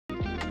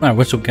Alright,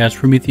 what's up guys,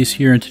 Prometheus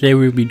here, and today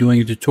we'll be doing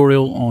a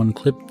tutorial on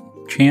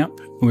Clipchamp.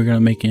 We're going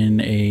to make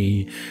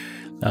a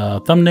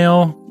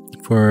thumbnail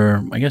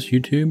for, I guess,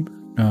 YouTube.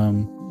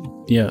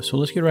 Yeah, so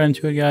let's get right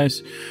into it,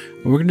 guys.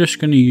 We're just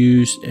going to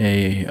use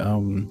a,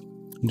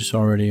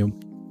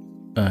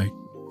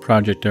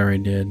 project I already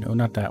did. Oh,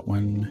 not that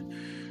one.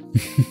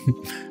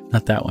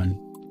 Not that one.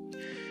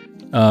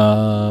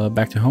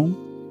 Back to home.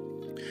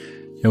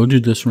 Yeah, we'll do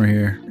this one right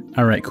here.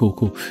 Alright,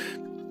 cool.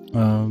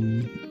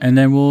 And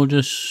then we'll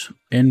just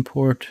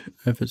import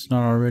if it's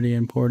not already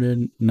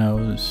imported.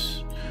 No,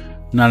 it's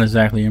not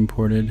exactly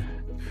imported.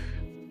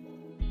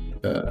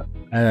 Add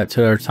that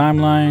to our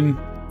timeline,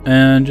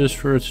 and just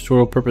for a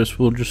tutorial purpose,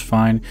 we'll just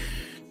find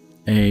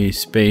a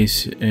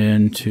space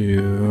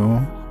into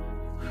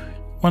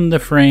one of the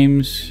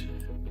frames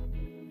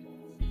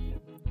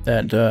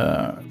that,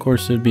 of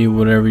course, it'd be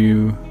whatever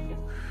you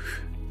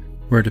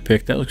were to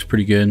pick. That looks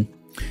pretty good.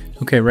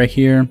 Okay, right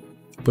here,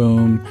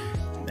 boom.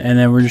 And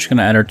then we're just going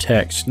to add our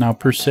text. Now,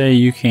 per se,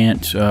 you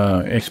can't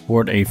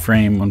export a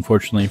frame,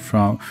 unfortunately,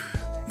 for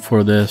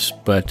this,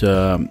 but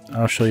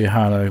I'll show you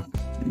how to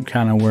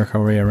kind of work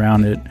our way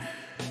around it.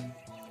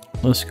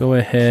 Let's go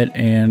ahead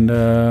and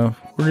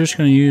we're just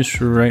going to use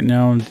for right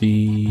now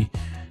the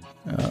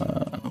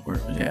where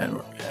are we at?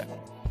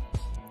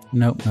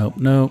 Nope.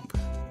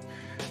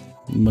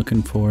 I'm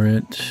looking for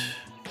it.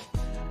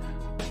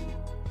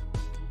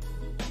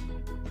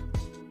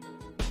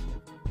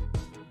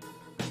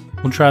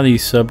 We'll try the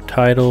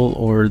subtitle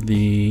or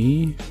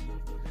the...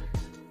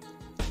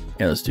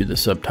 Yeah, let's do the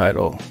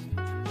subtitle.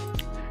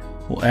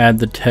 We'll add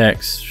the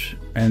text,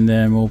 and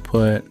then we'll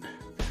put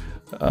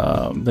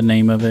the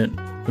name of it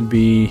would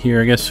be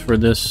here. I guess for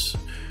this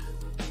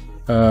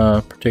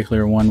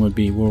particular one would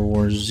be World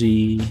War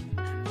Z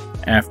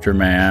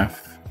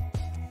Aftermath.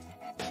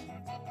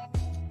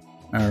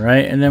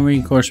 Alright, and then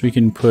of course we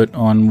can put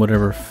on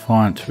whatever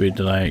font we'd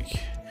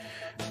like.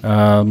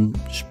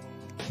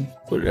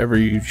 Whatever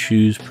you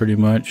choose, pretty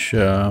much.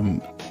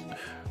 All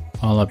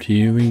up to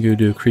you. We can go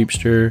do a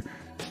creepster,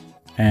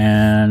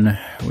 and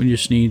we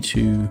just need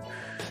to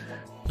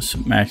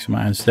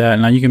maximize that.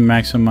 Now you can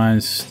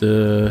maximize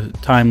the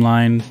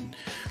timeline,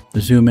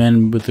 the zoom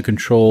in with the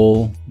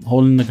control,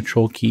 holding the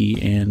control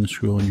key and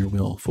scrolling your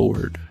wheel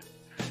forward.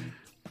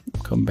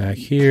 Come back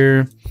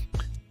here,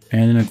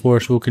 and then of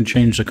course we can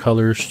change the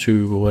colors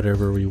to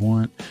whatever we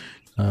want.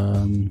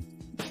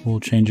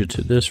 We'll change it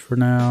to this for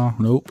now.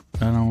 Nope,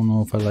 I don't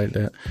know if I like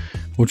that.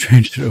 We'll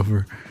change it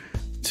over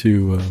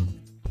to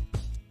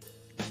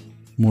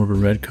more of a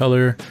red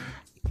color.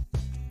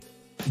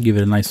 Give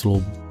it a nice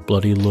little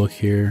bloody look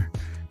here,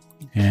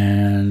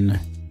 and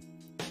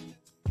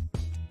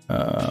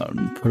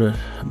put it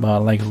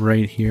about like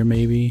right here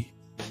maybe.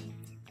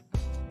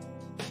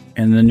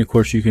 And then of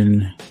course you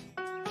can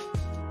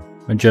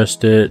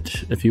adjust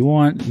it if you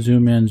want.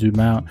 Zoom in, zoom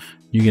out.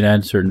 You can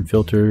add certain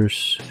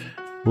filters.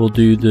 We'll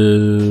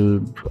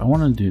do I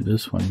want to do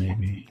this one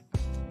maybe.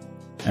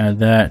 Add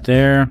that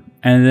there,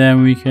 and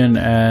then we can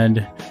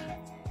add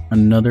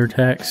another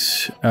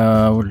text.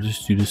 We'll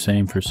just do the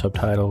same for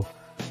subtitle,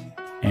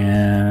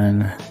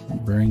 and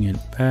bring it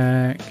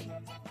back.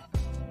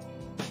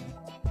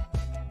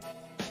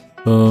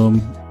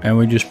 Boom, and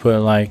we just put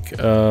like,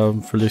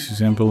 for this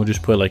example, we'll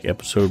just put like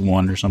episode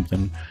 1 or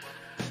something.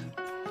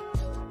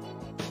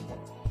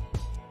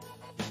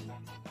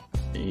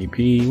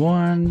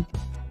 AP1.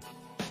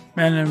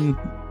 And then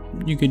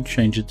you could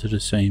change it to the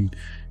same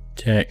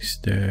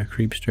text,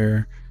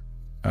 creepster.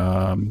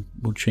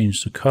 We'll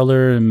change the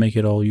color and make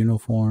it all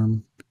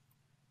uniform.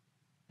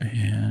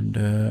 And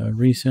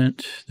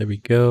recent, there we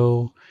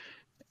go.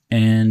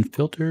 And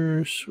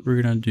filters,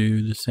 we're gonna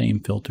do the same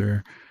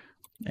filter,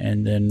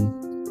 and then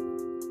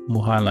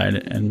we'll highlight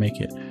it and make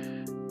it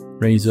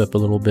raise up a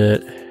little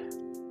bit.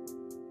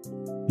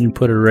 You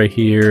put it right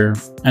here.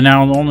 And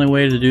now the only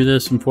way to do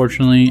this,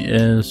 unfortunately,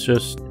 is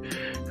just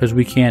because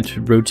we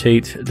can't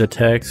rotate the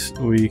text,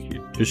 we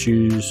just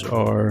use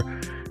our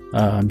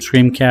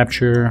screen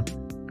capture,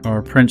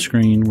 our print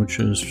screen, which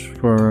is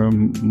for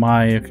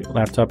my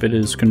laptop. It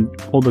is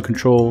hold the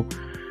Control,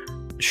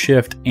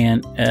 Shift,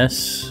 and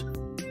S,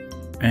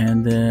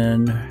 and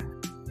then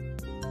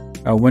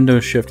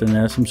Windows Shift and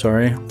S. I'm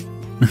sorry,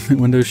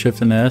 Windows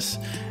Shift and S,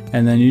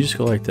 and then you just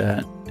go like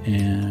that,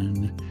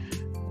 and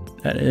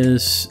that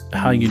is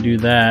how you do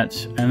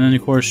that. And then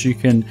of course you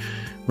can.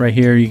 Right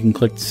here you can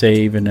click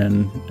save, and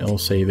then it'll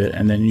save it,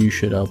 and then you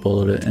should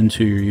upload it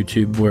into your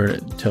YouTube where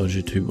it tells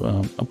you to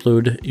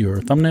upload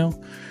your thumbnail.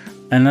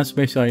 And that's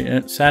basically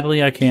it.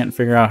 Sadly, I can't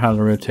figure out how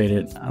to rotate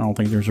it. I don't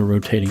think there's a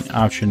rotating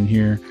option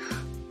here,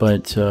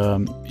 but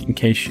in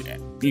case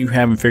you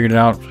haven't figured it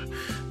out,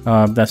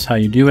 that's how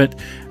you do it.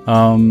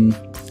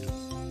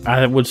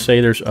 I would say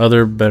there's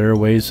other better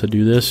ways to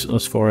do this,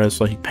 as far as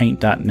like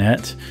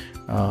paint.net.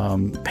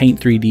 Paint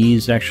 3D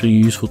is actually a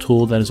useful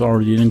tool that is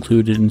already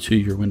included into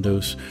your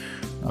Windows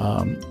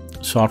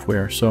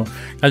software. So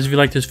guys, if you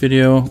like this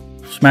video,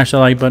 smash that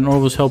like button, or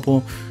it was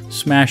helpful,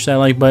 smash that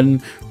like button.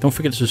 Don't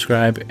forget to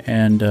subscribe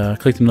and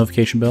click the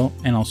notification bell,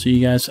 and I'll see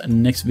you guys in the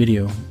next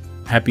video.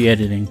 Happy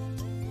editing.